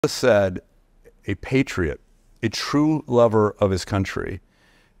Said a patriot, a true lover of his country,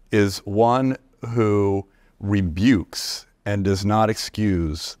 is one who rebukes and does not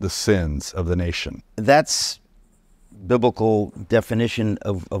excuse the sins of the nation. That's biblical definition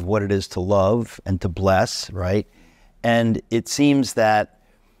of what it is to love and to bless, right? And it seems that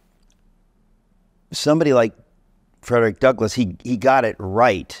somebody like Frederick Douglass, he got it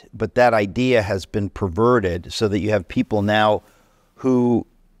right, but that idea has been perverted so that you have people now who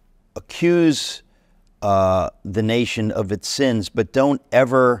accuse the nation of its sins, but don't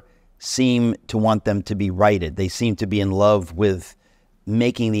ever seem to want them to be righted. They seem to be in love with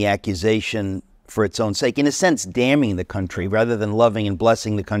making the accusation for its own sake, in a sense, damning the country, rather than loving and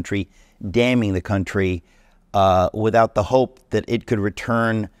blessing the country, damning the country without the hope that it could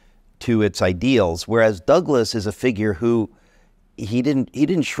return to its ideals. Whereas Douglass is a figure who he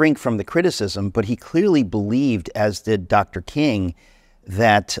didn't shrink from the criticism, but he clearly believed, as did Dr. King,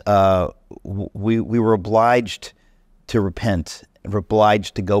 that we were obliged to repent,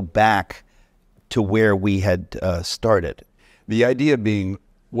 obliged to go back to where we had started. The idea being,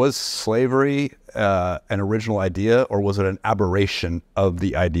 was slavery an original idea, or was it an aberration of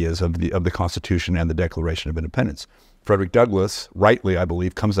the ideas of the Constitution and the Declaration of Independence? Frederick Douglass, rightly, I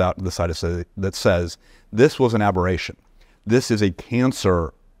believe, comes out to the side that says this was an aberration. This is a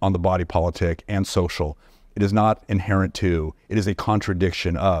cancer on the body politic and social. It is not inherent to, it is a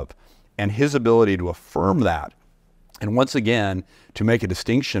contradiction of. And his ability to affirm that, and once again, to make a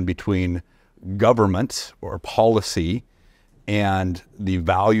distinction between government or policy and the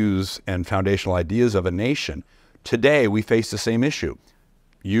values and foundational ideas of a nation. Today, we face the same issue.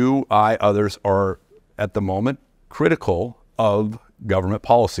 You, I, others are, at the moment, critical of government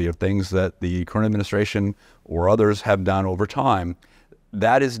policy, of things that the current administration or others have done over time.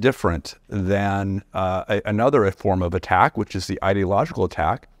 That is different than another form of attack, which is the ideological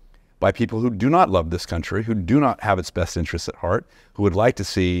attack by people who do not love this country, who do not have its best interests at heart, who would like to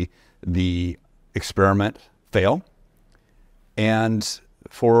see the experiment fail and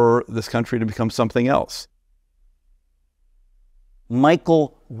for this country to become something else.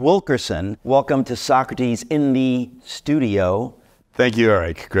 Michael WIlkerson, welcome to Socrates in the studio. Thank you,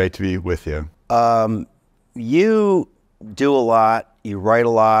 Eric. Great to be with you. You do a lot. You write a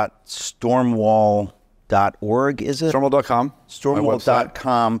lot. Stormwall.org, is it? Stormwall.com.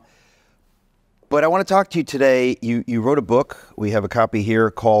 Stormwall.com. But I want to talk to you today. You wrote a book. We have a copy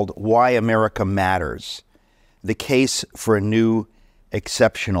here called Why America Matters, The Case for a New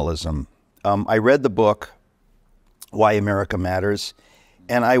Exceptionalism. I read the book, Why America Matters,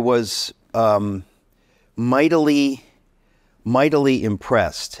 and I was mightily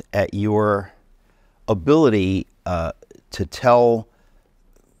impressed at your ability to tell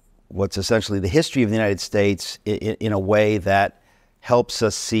what's essentially the history of the United States in a way that helps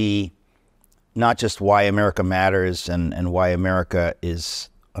us see not just why America matters and why America is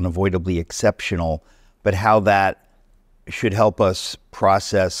unavoidably exceptional, but how that should help us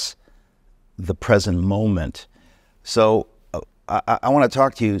process the present moment. So I want to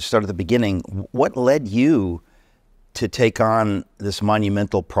talk to you, start at the beginning. What led you to take on this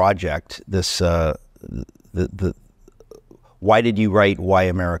monumental project? Why did you write Why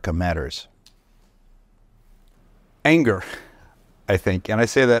America Matters? Anger, I think, and I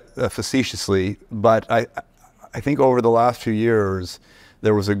say that facetiously, but I think over the last few years,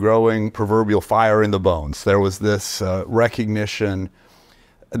 there was a growing proverbial fire in the bones. There was this recognition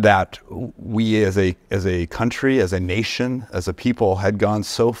that we as a country, as a nation, as a people had gone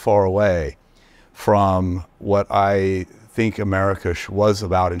so far away from what I think America was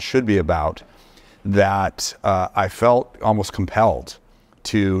about and should be about, that I felt almost compelled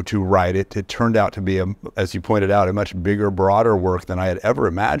to write it. It turned out to be, as you pointed out, a much bigger, broader work than I had ever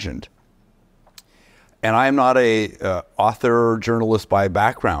imagined. And I am not a author, journalist by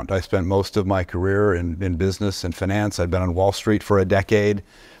background. I spent most of my career in business and finance. I'd been on Wall Street for a decade.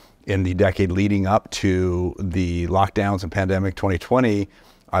 In the decade leading up to the lockdowns and pandemic 2020,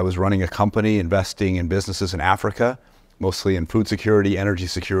 I was running a company investing in businesses in Africa, mostly in food security, energy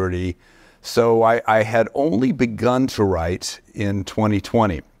security. So I had only begun to write in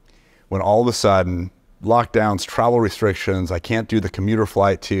 2020, when all of a sudden, lockdowns, travel restrictions, I can't do the commuter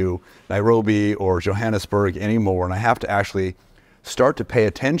flight to Nairobi or Johannesburg anymore, and I have to actually start to pay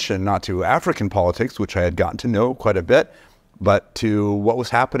attention, not to African politics, which I had gotten to know quite a bit, but to what was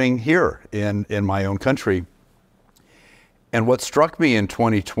happening here in my own country. And what struck me in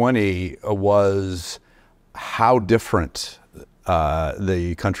 2020 was how different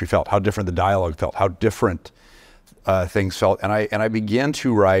the country felt, how different the dialogue felt, how different things felt. And I began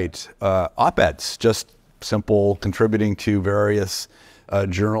to write op-eds, just simple, contributing to various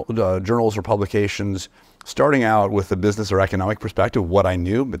journals or publications, starting out with a business or economic perspective, what I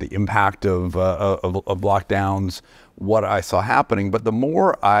knew, but the impact of lockdowns, what I saw happening. But the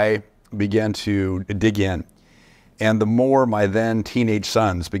more I began to dig in, and the more my then teenage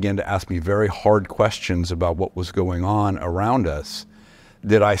sons began to ask me very hard questions about what was going on around us,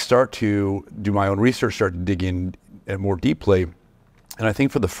 did I start to do my own research, start to dig in more deeply. And I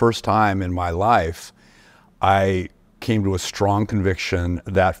think for the first time in my life, I came to a strong conviction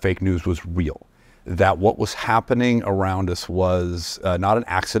that fake news was real, that what was happening around us was not an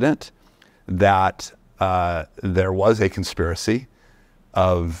accident, that there was a conspiracy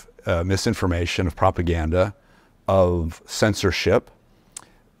of misinformation, of propaganda, of censorship,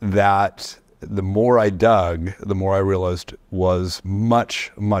 that the more I dug, the more I realized was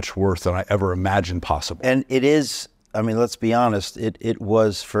much, much worse than I ever imagined possible. And it is, I mean, let's be honest, it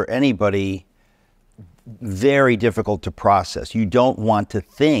was for anybody very difficult to process. You don't want to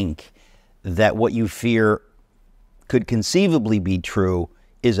think that what you fear could conceivably be true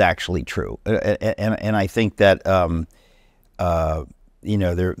is actually true. And I think that, you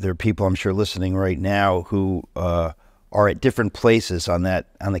know, there are people I'm sure listening right now who are at different places on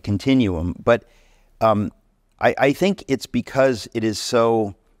the continuum. But I think it's because it is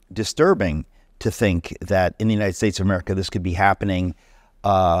so disturbing to think that in the United States of America this could be happening,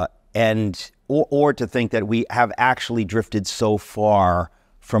 or to think that we have actually drifted so far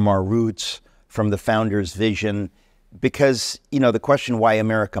from our roots, from the founders' vision. Because, you know, the question why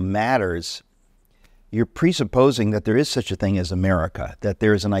America matters, you're presupposing that there is such a thing as America, that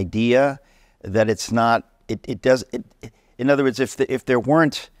there is an idea, that it's not, in other words, if there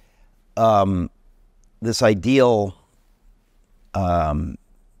weren't this ideal of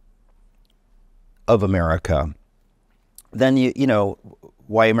America, then you know,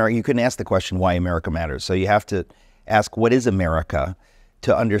 why America, you couldn't ask the question why America matters. So you have to ask, what is America,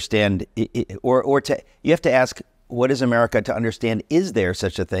 to understand, you have to ask, what is America, to understand, is there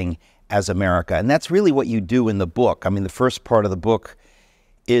such a thing as America? And that's really what you do in the book. I mean, the first part of the book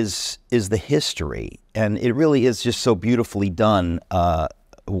is the history, and it really is just so beautifully done.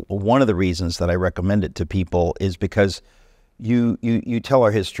 One of the reasons that I recommend it to people is because you tell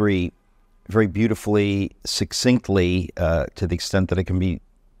our history very beautifully, succinctly, to the extent that it can be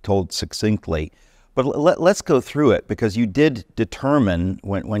told succinctly. But let's go through it, because you did determine,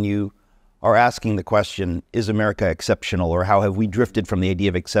 when you are asking the question, is America exceptional, or how have we drifted from the idea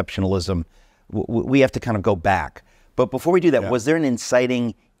of exceptionalism, we have to kind of go back. But before we do that, was there an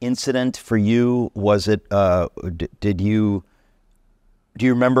inciting incident for you? Was it, do you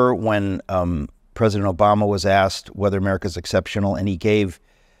remember when President Obama was asked whether America is exceptional, and he gave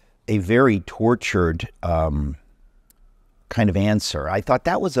a very tortured kind of answer? I thought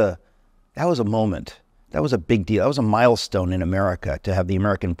that was a moment. That was a big deal. That was a milestone in America, to have the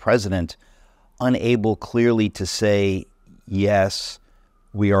American president unable clearly to say, yes,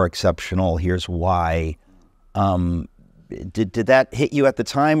 we are exceptional, here's why. Did that hit you at the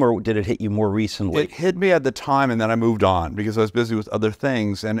time, or did it hit you more recently? It hit me at the time, and then I moved on because I was busy with other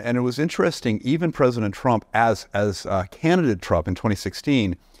things. And it was interesting, even President Trump, as candidate Trump in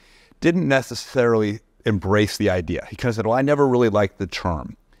 2016, didn't necessarily embrace the idea. He kind of said, well, I never really liked the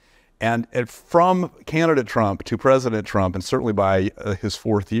term. And from candidate Trump to President Trump, and certainly by his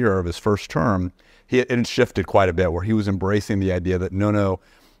fourth year of his first term, it shifted quite a bit, where he was embracing the idea that no,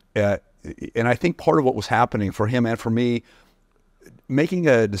 and I think part of what was happening for him and for me, making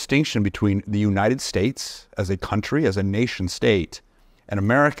a distinction between the United States as a country, as a nation state, and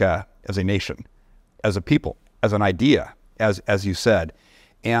America as a nation, as a people, as an idea, as you said.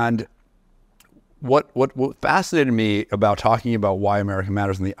 And what fascinated me about talking about why America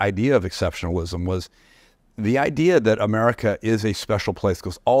matters and the idea of exceptionalism was the idea that America is a special place. It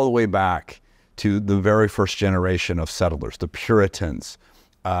goes all the way back to the very first generation of settlers, the Puritans,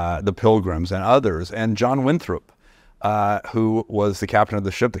 the Pilgrims, and others, and John Winthrop, who was the captain of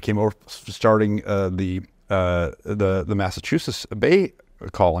the ship that came over starting the Massachusetts Bay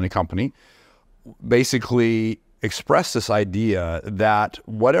Colony Company, basically expressed this idea that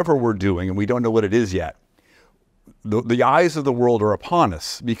whatever we're doing, and we don't know what it is yet, the eyes of the world are upon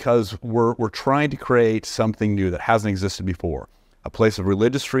us, because we're trying to create something new that hasn't existed before, a place of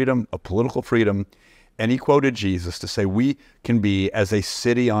religious freedom, of political freedom. And he quoted Jesus to say, we can be as a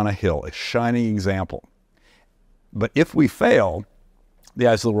city on a hill, a shining example. But if we fail, the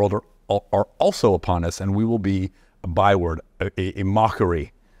eyes of the world are also upon us, and we will be a byword, a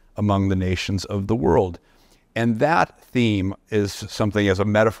mockery among the nations of the world. And that theme is something, as a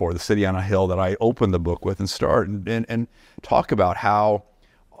metaphor, the city on a hill, that I open the book with and start and talk about how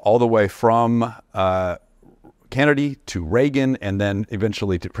all the way from Kennedy to Reagan and then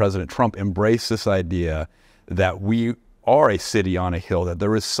eventually to President Trump embraced this idea that we are a city on a hill, that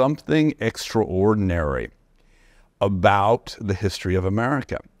there is something extraordinary about the history of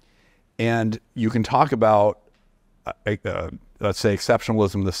America. And you can talk about, let's say,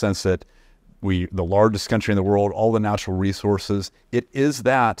 exceptionalism in the sense that the largest country in the world, all the natural resources, it is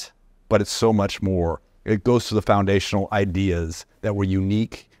that, but it's so much more. It goes to the foundational ideas that were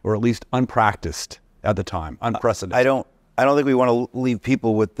unique or at least unpracticed at the time, unprecedented. I don't think we want to leave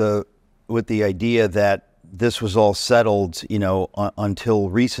people with the idea that this was all settled, until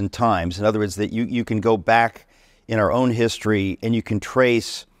recent times. In other words, that you can go back in our own history and you can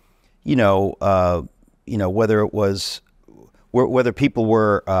trace, whether people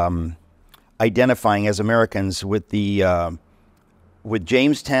were identifying as Americans with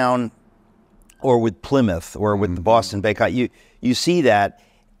Jamestown or with Plymouth or with the Boston Bay. You see that,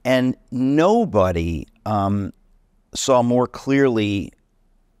 and nobody saw more clearly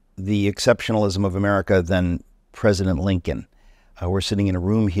the exceptionalism of America than President Lincoln. We're sitting in a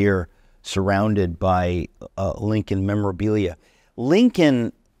room here surrounded by Lincoln memorabilia.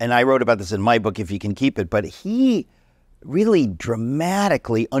 Lincoln, and I wrote about this in my book, If You Can Keep It, but he really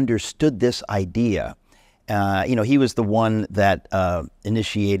dramatically understood this idea. He was the one that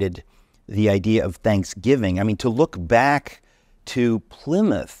initiated the idea of Thanksgiving. I mean, to look back to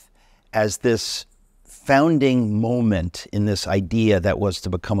Plymouth as this founding moment in this idea that was to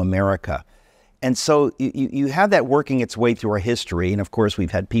become America. And so you have that working its way through our history. And of course,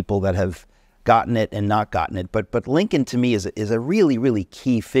 we've had people that have gotten it and not gotten it. But Lincoln, to me, is a really, really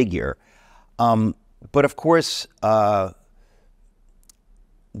key figure. But of course, the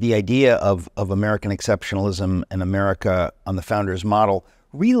idea of American exceptionalism and America on the founders' model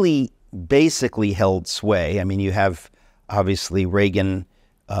really basically held sway. I mean, you have obviously Reagan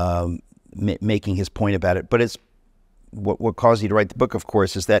making his point about it, but it's what caused you to write the book, of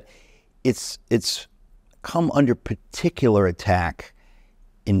course, is that it's come under particular attack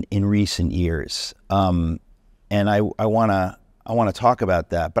in recent years, and I want to talk about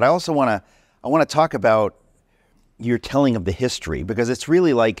that. But I also want to talk about your telling of the history, because it's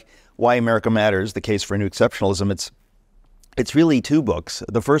really like Why America Matters: The Case for a New Exceptionalism. It's really two books.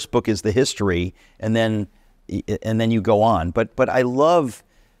 The first book is the history, and then you go on. But I love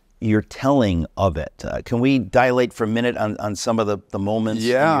your telling of it. Can we dilate for a minute on some of the moments?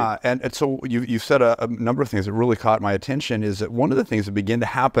 Yeah, and so you said a number of things that really caught my attention. Is that one of the things that began to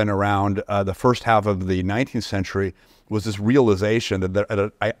happen around the first half of the 19th century was this realization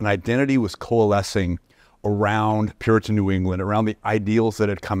that an identity was coalescing around Puritan New England, around the ideals that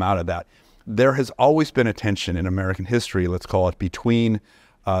had come out of that. There has always been a tension in American history, let's call it, between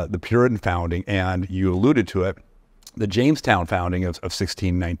the Puritan founding and, you alluded to it, the Jamestown founding of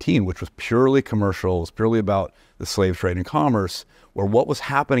 1619, which was purely commercial, was purely about the slave trade and commerce, where what was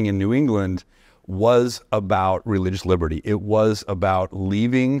happening in New England was about religious liberty. It was about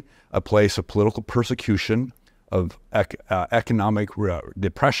leaving a place of political persecution, of economic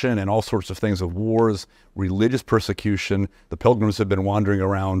depression and all sorts of things, of wars, religious persecution. The Pilgrims had been wandering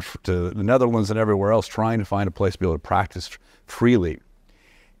around to the Netherlands and everywhere else trying to find a place to be able to practice freely.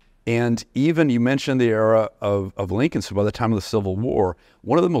 And even, you mentioned the era of Lincoln, so by the time of the Civil War,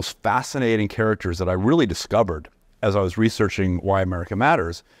 one of the most fascinating characters that I really discovered as I was researching Why America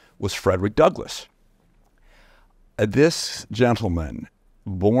Matters was Frederick Douglass. This gentleman,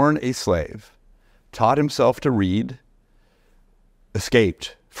 born a slave, taught himself to read,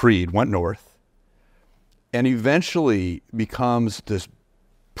 escaped, freed, went north, and eventually becomes this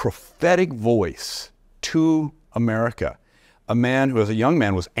prophetic voice to America. A man who, as a young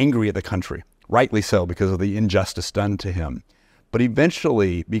man, was angry at the country, rightly so, because of the injustice done to him, but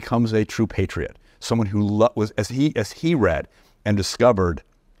eventually becomes a true patriot, someone who was, as he read and discovered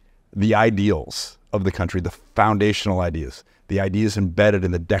the ideals of the country, the foundational ideas, the ideas embedded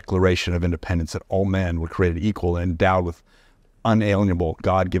in the Declaration of Independence, that all men were created equal and endowed with unalienable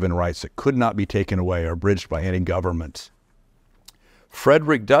God-given rights that could not be taken away or abridged by any government.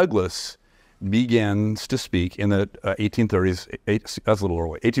 Frederick Douglass begins to speak in the 1830s, that's a little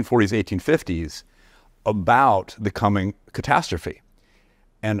early, 1840s, 1850s, about the coming catastrophe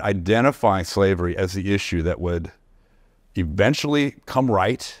and identifying slavery as the issue that would eventually come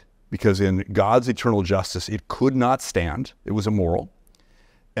right, because in God's eternal justice, it could not stand. It was immoral.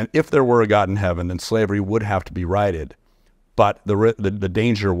 And if there were a God in heaven, then slavery would have to be righted. But the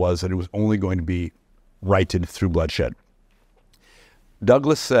danger was that it was only going to be righted through bloodshed.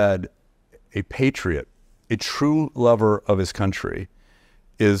 Douglass said, a patriot, a true lover of his country,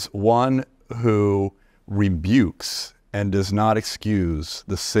 is one who rebukes and does not excuse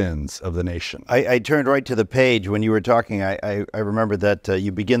the sins of the nation. I turned right to the page when you were talking. I remember that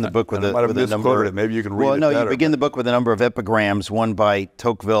you begin the book with a number. It. Maybe you can read well, it no, better, you begin the book with a number of epigrams, one by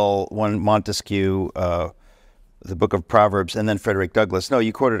Tocqueville, one Montesquieu, the book of Proverbs, and then Frederick Douglass. No,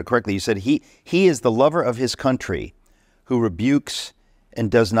 you quoted it correctly. You said, he is the lover of his country who rebukes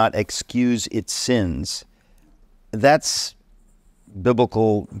and does not excuse its sins. That's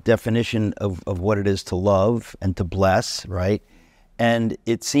biblical definition of what it is to love and to bless, right? And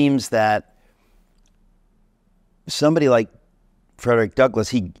it seems that somebody like Frederick Douglass,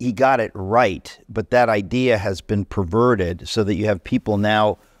 he got it right, but that idea has been perverted so that you have people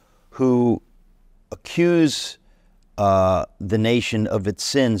now who accuse the nation of its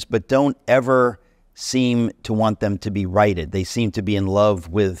sins, but don't ever seem to want them to be righted. They seem to be in love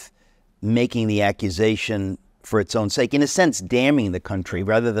with making the accusation for its own sake, in a sense, damning the country,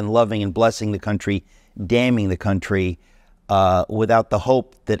 rather than loving and blessing the country, damning the country without the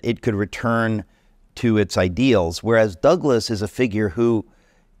hope that it could return to its ideals. Whereas Douglass is a figure who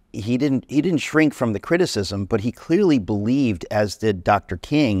he didn't shrink from the criticism, but he clearly believed, as did Dr.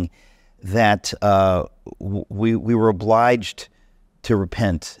 King, that we were obliged to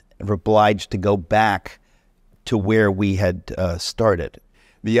repent, obliged to go back to where we had started.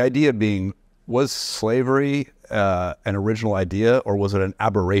 The idea being, was slavery an original idea, or was it an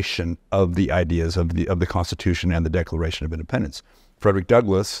aberration of the ideas of the Constitution and the Declaration of Independence? Frederick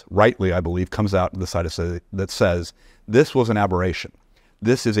Douglass, rightly, I believe, comes out on the side that says this was an aberration.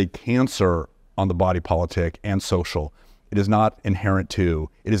 This is a cancer on the body politic and social. It is not inherent to,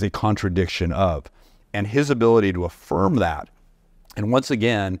 it is a contradiction of. And his ability to affirm that, and once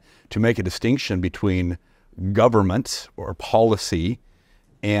again, to make a distinction between government or policy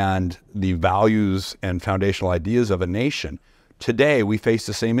and the values and foundational ideas of a nation. Today, we face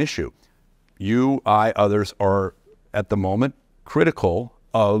the same issue. You, I, others are, at the moment, critical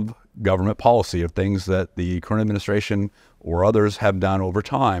of government policy, of things that the current administration or others have done over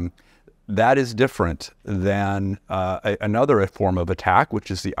time. That is different than another form of attack,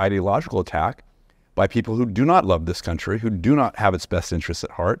 which is the ideological attack by people who do not love this country, who do not have its best interests at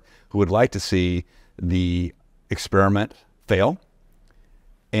heart, who would like to see the experiment fail,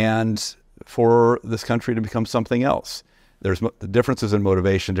 and for this country to become something else. There's differences in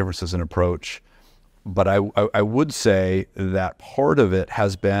motivation, differences in approach, but I would say that part of it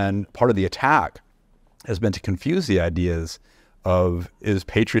has been, part of the attack has been to confuse the ideas of, is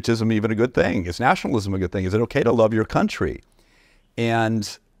patriotism even a good thing? Is nationalism a good thing? Is it okay to love your country?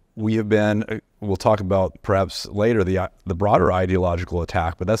 And we have been, we'll talk about perhaps later the broader ideological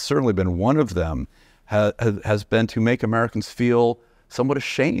attack, but that's certainly been one of them, has been to make Americans feel somewhat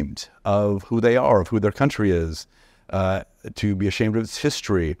ashamed of who they are, of who their country is, to be ashamed of its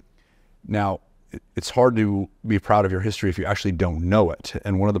history. Now, it's hard to be proud of your history if you actually don't know it.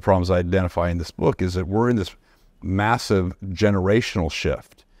 And one of the problems I identify in this book is that we're in this massive generational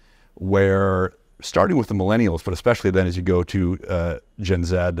shift where, starting with the millennials, but especially then as you go to Gen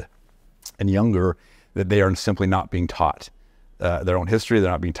Z and younger, that they are simply not being taught their own history.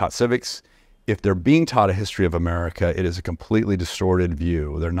 They're not being taught civics. If they're being taught a history of America, it is a completely distorted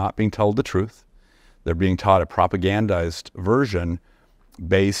view. They're not being told the truth. They're being taught a propagandized version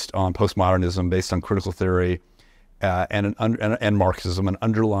based on postmodernism, based on critical theory, and Marxism, an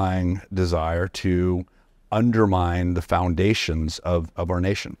underlying desire to undermine the foundations of our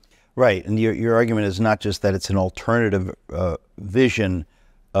nation. Right, and your argument is not just that it's an alternative vision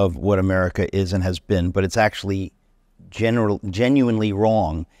of what America is and has been, but it's actually genuinely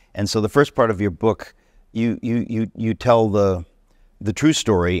wrong. And so the first part of your book, you tell the true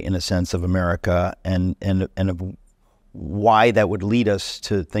story, in a sense, of America and of why that would lead us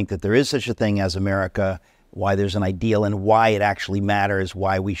to think that there is such a thing as America, why there's an ideal, and why it actually matters,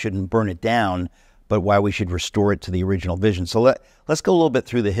 why we shouldn't burn it down, but why we should restore it to the original vision. So let's go a little bit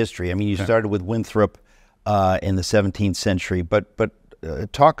through the history. I mean, you started with Winthrop in the 17th century, but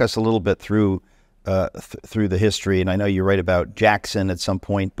talk us a little bit through the history. And I know you write about Jackson at some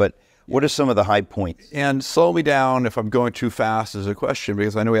point, but what are some of the high points? And slow me down if I'm going too fast is a question,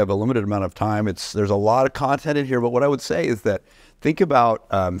 because I know we have a limited amount of time. There's a lot of content in here, but what I would say is that think about,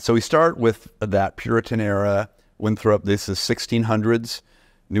 so we start with that Puritan era, Winthrop, this is 1600s,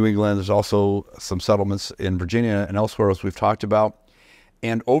 New England. There's also some settlements in Virginia and elsewhere, as we've talked about.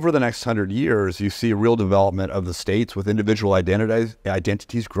 And over the next 100 years, you see a real development of the states with individual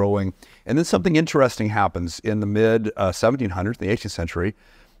identities growing. And then something interesting happens in the mid-1700s, the 18th century,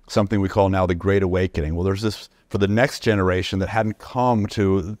 something we call now the Great Awakening. Well, there's this, for the next generation that hadn't come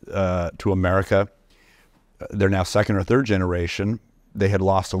to America, they're now second or third generation. They had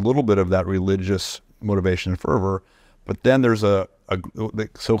lost a little bit of that religious motivation and fervor, But then there's the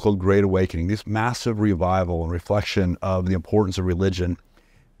so-called Great Awakening, this massive revival and reflection of the importance of religion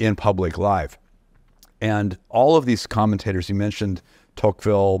in public life. And all of these commentators, you mentioned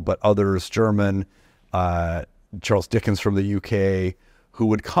Tocqueville, but others, German, Charles Dickens from the UK, who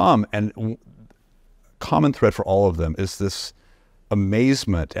would come, and common thread for all of them is this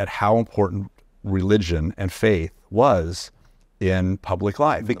amazement at how important religion and faith was in public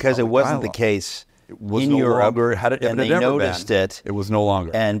life. Because it wasn't the case in Europe, and they noticed it. It was no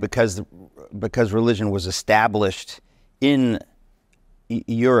longer. And because religion was established in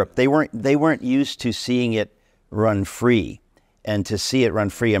Europe, they weren't used to seeing it run free. And to see it run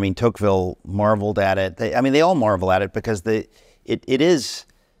free, I mean, Tocqueville marveled at it. They all marvel at it because it is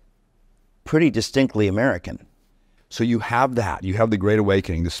pretty distinctly American. So you have that. You have the Great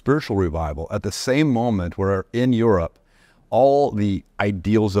Awakening, the spiritual revival, at the same moment where in Europe, all the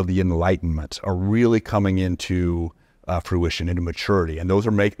ideals of the Enlightenment are really coming into fruition, into maturity. And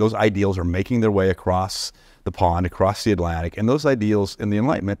those ideals are making their way across the pond, across the Atlantic. And those ideals in the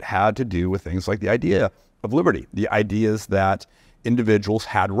Enlightenment had to do with things like the idea of liberty, the ideas that individuals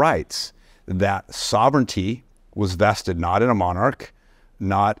had rights, that sovereignty was vested not in a monarch,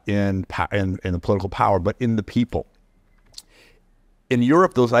 not in the political power, but in the people. In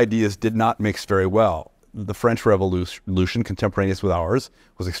Europe, those ideas did not mix very well. The French Revolution, contemporaneous with ours,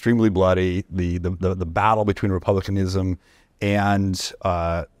 was extremely bloody. The battle between republicanism and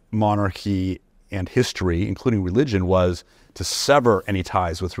monarchy and history, including religion, was to sever any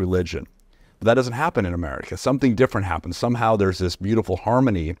ties with religion. But that doesn't happen in America. Something different happens. Somehow there's this beautiful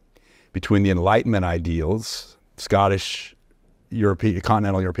harmony between the Enlightenment ideals, Scottish, European,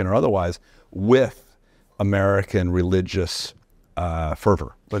 continental European or otherwise, with American religious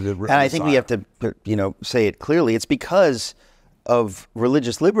fervor. And I think we have to, say it clearly. It's because of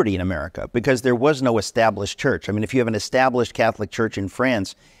religious liberty in America, because there was no established church. I mean, if you have an established Catholic Church in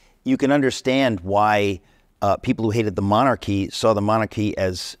France, you can understand why people who hated the monarchy saw the monarchy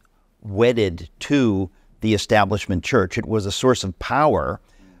as wedded to the establishment church. It was a source of power.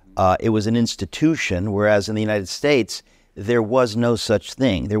 It was an institution, whereas in the United States, there was no such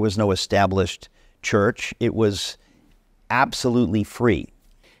thing. There was no established church. It was absolutely free.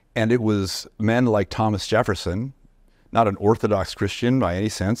 And it was men like Thomas Jefferson, not an Orthodox Christian by any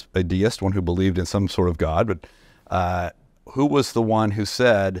sense, a deist, one who believed in some sort of God, but who was the one who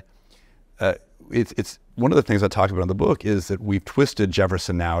said, it's one of the things I talked about in the book is that we've twisted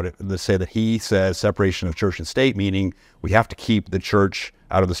Jefferson now to say that he says separation of church and state, meaning we have to keep the church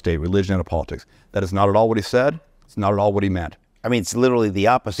out of the state, religion out of politics. That is not at all what he said. It's not at all what he meant. I mean, it's literally the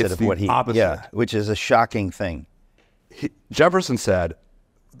opposite it's of the what he, opposite. Yeah, which is a shocking thing. Jefferson said,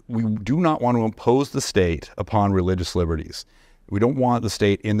 we do not want to impose the state upon religious liberties. We don't want the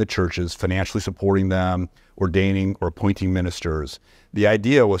state in the churches financially supporting them, ordaining or appointing ministers. The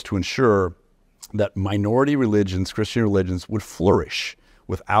idea was to ensure that minority religions, Christian religions, would flourish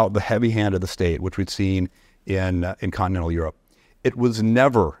without the heavy hand of the state, which we'd seen in continental Europe. It was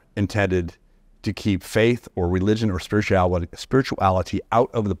never intended to keep faith or religion or spirituality out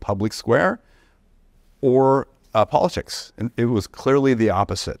of the public square or politics. And it was clearly the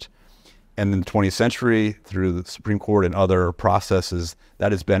opposite. And in the 20th century, through the Supreme Court and other processes,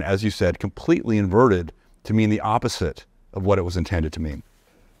 that has been, as you said, completely inverted to mean the opposite of what it was intended to mean.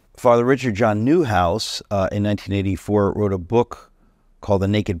 Father Richard John Newhouse, in 1984, wrote a book called The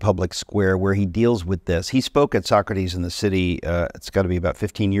Naked Public Square, where he deals with this. He spoke at Socrates in the City, it's got to be about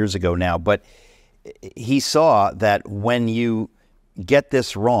 15 years ago now, but he saw that when you get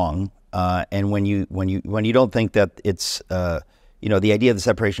this wrong, and when you don't think that it's the idea of the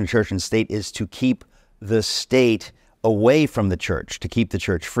separation of church and state is to keep the state away from the church, to keep the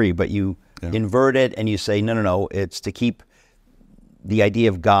church free, but you invert it and you say no, it's to keep the idea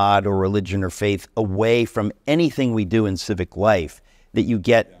of God or religion or faith away from anything we do in civic life, that you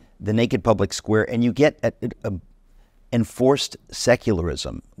get the naked public square and you get a enforced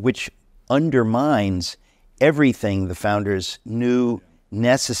secularism, which undermines everything the founders knew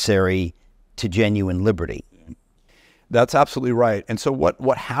necessary to genuine liberty. That's absolutely right. And so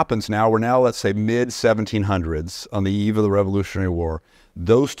what happens now, we're now, let's say, mid-1700s on the eve of the Revolutionary War.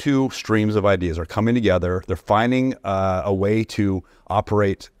 Those two streams of ideas are coming together. They're finding a way to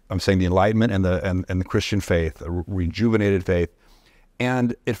operate, I'm saying the Enlightenment and the Christian faith, a rejuvenated faith.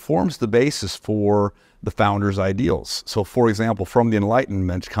 And it forms the basis for the founders' ideals. So, for example, from the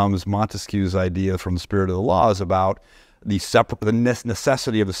Enlightenment comes Montesquieu's idea from the Spirit of the Laws about the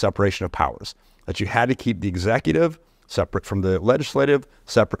necessity of the separation of powers, that you had to keep the executive separate from the legislative,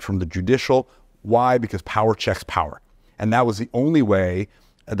 separate from the judicial. Why? Because power checks power. And that was the only way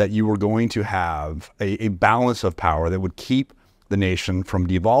that you were going to have a balance of power that would keep the nation from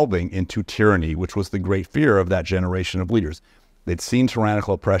devolving into tyranny, which was the great fear of that generation of leaders. They'd seen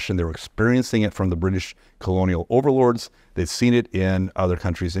tyrannical oppression. They were experiencing it from the British colonial overlords. They'd seen it in other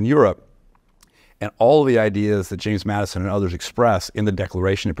countries in Europe. And all of the ideas that James Madison and others express in the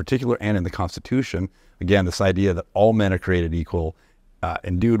Declaration in particular and in the Constitution, again, this idea that all men are created equal,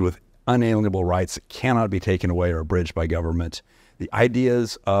 endued with unalienable rights that cannot be taken away or abridged by government, the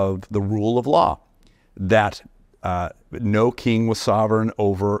ideas of the rule of law, that no king was sovereign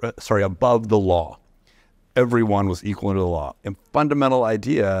above the law. Everyone was equal under the law. A fundamental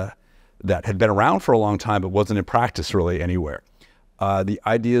idea that had been around for a long time but wasn't in practice really anywhere. The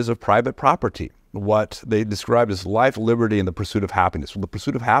ideas of private property, what they described as life, liberty, and the pursuit of happiness. Well, the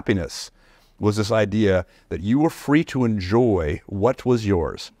pursuit of happiness was this idea that you were free to enjoy what was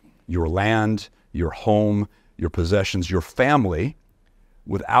yours, your land, your home, your possessions, your family,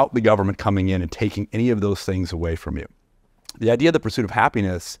 without the government coming in and taking any of those things away from you. The idea of the pursuit of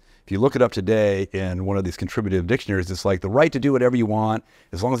happiness, if you look it up today in one of these contributive dictionaries, it's like the right to do whatever you want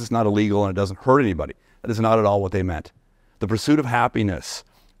as long as it's not illegal and it doesn't hurt anybody. That is not at all what they meant. The pursuit of happiness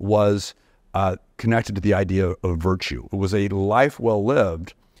was connected to the idea of virtue. It was a life well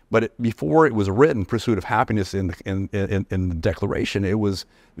lived, but before it was written, pursuit of happiness in the Declaration, it was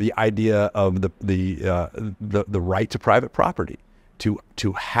the idea of the right to private property,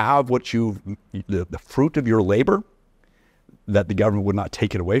 to have what the fruit of your labor, that the government would not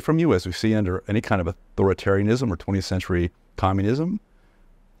take it away from you, as we see under any kind of authoritarianism or 20th century communism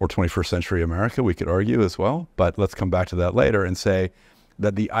or 21st century America, we could argue as well. But let's come back to that later and say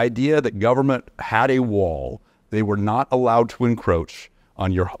that the idea that government had a wall, they were not allowed to encroach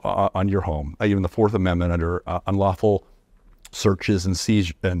on your home. Even the Fourth Amendment under unlawful searches and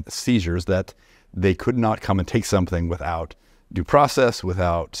seizures, that they could not come and take something without due process,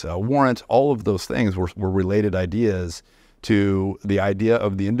 without warrant. All of those things were related ideas to the idea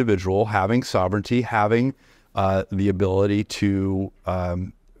of the individual having sovereignty, having the ability to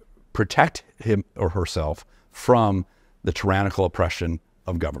protect him or herself from the tyrannical oppression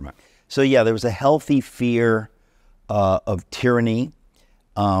of government. So yeah, there was a healthy fear of tyranny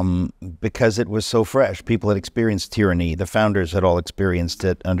because it was so fresh. People had experienced tyranny. The founders had all experienced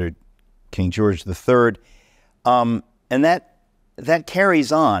it under King George III. And that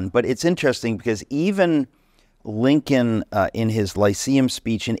carries on, but it's interesting because even Lincoln, in his Lyceum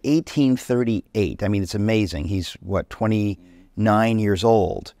speech in 1838, I mean, it's amazing. He's, 29 years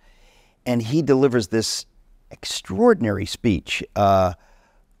old. And he delivers this extraordinary speech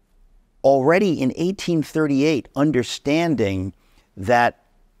already in 1838, understanding that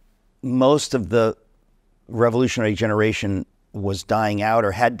most of the revolutionary generation was dying out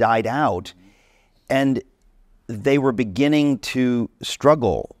or had died out. And they were beginning to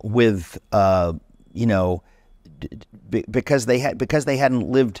struggle with, because they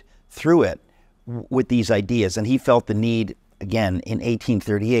hadn't lived through it with these ideas. And he felt the need, again, in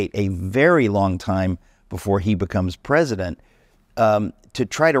 1838, a very long time before he becomes president, to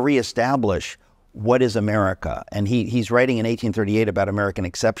try to reestablish what is America. And he's writing in 1838 about American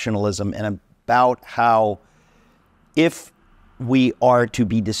exceptionalism and about how if we are to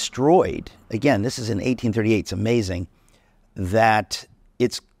be destroyed, again, this is in 1838, it's amazing, that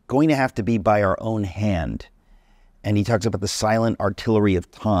it's going to have to be by our own hand. And he talks about the silent artillery of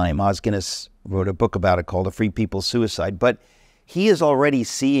time. Os Guinness wrote a book about it called A Free People's Suicide. But he is already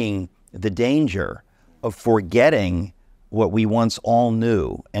seeing the danger of forgetting what we once all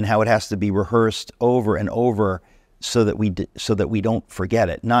knew and how it has to be rehearsed over and over so that we don't forget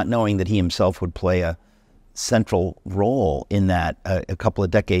it, not knowing that he himself would play a central role in that a couple of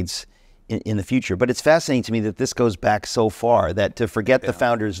decades in the future. But it's fascinating to me that this goes back so far, that to forget the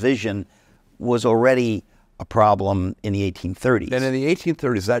founder's vision was already a problem in the 1830s. And in the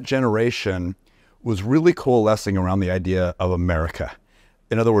 1830s, that generation was really coalescing around the idea of America.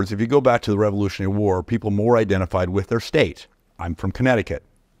 In other words, if you go back to the Revolutionary War, people more identified with their state. I'm from Connecticut.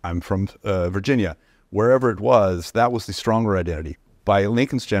 I'm from Virginia. Wherever it was, that was the stronger identity. By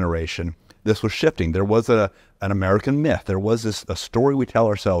Lincoln's generation, this was shifting. There was an American myth. There was a story we tell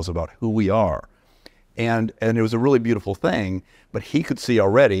ourselves about who we are. And it was a really beautiful thing, but he could see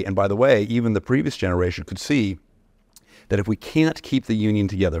already, and by the way, even the previous generation could see that if we can't keep the Union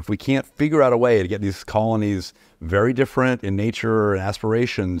together, if we can't figure out a way to get these colonies very different in nature and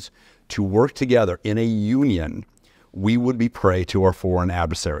aspirations to work together in a union, we would be prey to our foreign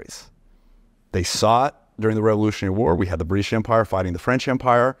adversaries. They saw it during the Revolutionary War. We had the British Empire fighting the French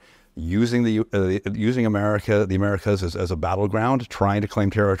Empire, using the Americas as a battleground, trying to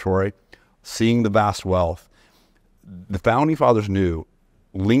claim territory, seeing the vast wealth. The Founding Fathers knew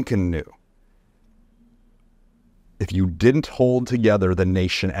Lincoln knew if you didn't hold together the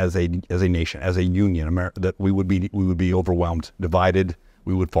nation as a nation, as a union, that we would be overwhelmed, divided,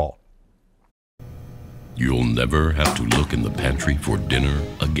 we would fall. You'll never have to look in the pantry for dinner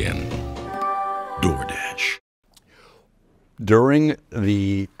again. DoorDash. During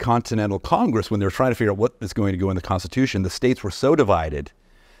the Continental Congress, when they were trying to figure out what is going to go in the Constitution, the states were so divided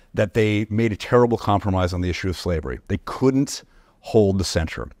that they made a terrible compromise on the issue of slavery. They couldn't hold the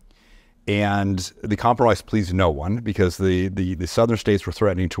center. And the compromise pleased no one, because the southern states were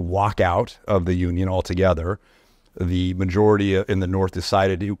threatening to walk out of the Union altogether. The majority in the North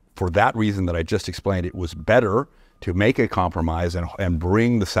decided, for that reason that I just explained, it was better to make a compromise and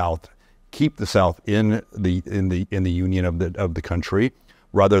bring the South, keep the South in the Union of the country,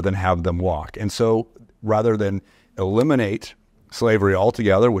 rather than have them walk. And so, rather than eliminate slavery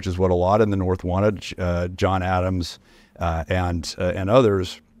altogether, which is what a lot in the North wanted, John Adams and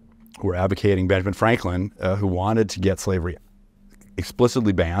others were advocating, Benjamin Franklin, who wanted to get slavery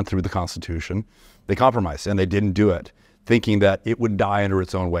explicitly banned through the Constitution, they compromised, and they didn't do it, thinking that it would die under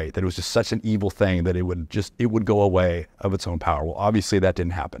its own weight, that it was just such an evil thing that it would go away of its own power. Well, obviously that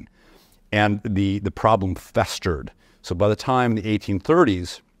didn't happen. And the problem festered. So by the time the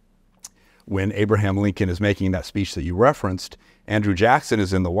 1830s, when Abraham Lincoln is making that speech that you referenced, Andrew Jackson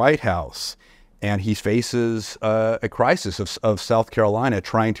is in the White House, and he faces a crisis of South Carolina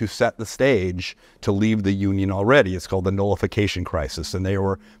trying to set the stage to leave the Union already. It's called the nullification crisis. And they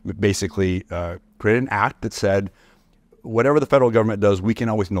were basically created an act that said, whatever the federal government does, we can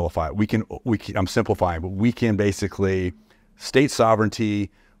always nullify it. I'm simplifying, but we can basically, state sovereignty,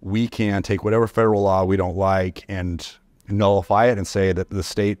 we can take whatever federal law we don't like and nullify it and say that the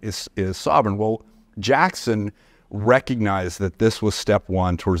state is sovereign. Well, Jackson recognized that this was step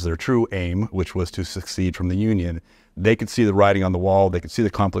one towards their true aim, which was to secede from the Union. They could see the writing on the wall. They could see the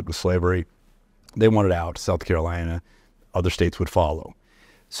conflict with slavery. They wanted out. South Carolina, other states would follow.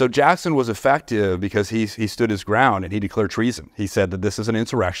 So Jackson was effective because he stood his ground and he declared treason. He said that this is an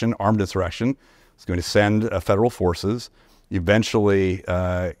insurrection, armed insurrection. He's going to send federal forces. Eventually,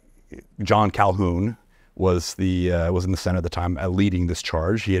 John Calhoun was in the Senate at the time, leading this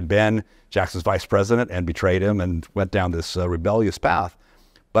charge. He had been Jackson's vice president and betrayed him and went down this rebellious path.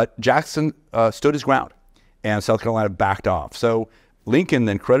 But Jackson stood his ground, and South Carolina backed off. So Lincoln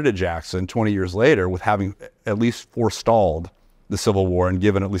then credited Jackson 20 years later with having at least forestalled the Civil War and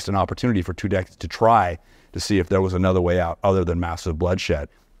given at least an opportunity for 2 decades to try to see if there was another way out other than massive bloodshed.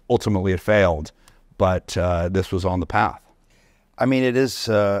 Ultimately, it failed, but this was on the path. I mean, it is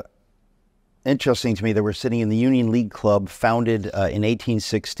interesting to me that we're sitting in the Union League Club, founded in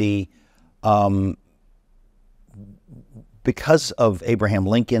 1860, because of Abraham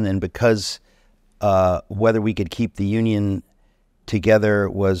Lincoln, and because whether we could keep the Union together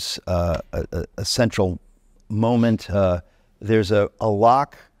was a central moment. There's a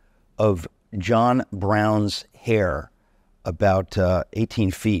lock of John Brown's hair about 18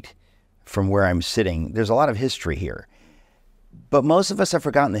 feet from where I'm sitting. There's a lot of history here. But most of us have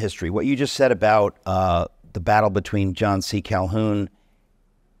forgotten the history. What you just said about the battle between John C. Calhoun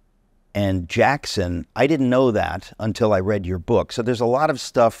and Jackson, I didn't know that until I read your book. So there's a lot of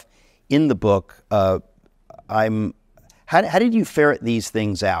stuff in the book. How did you ferret these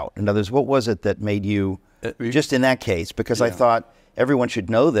things out? In other words, what was it that made you, just in that case? Because I thought everyone should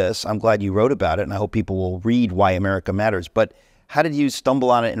know this. I'm glad you wrote about it, and I hope people will read Why America Matters. But how did you stumble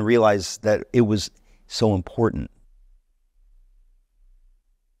on it and realize that it was so important?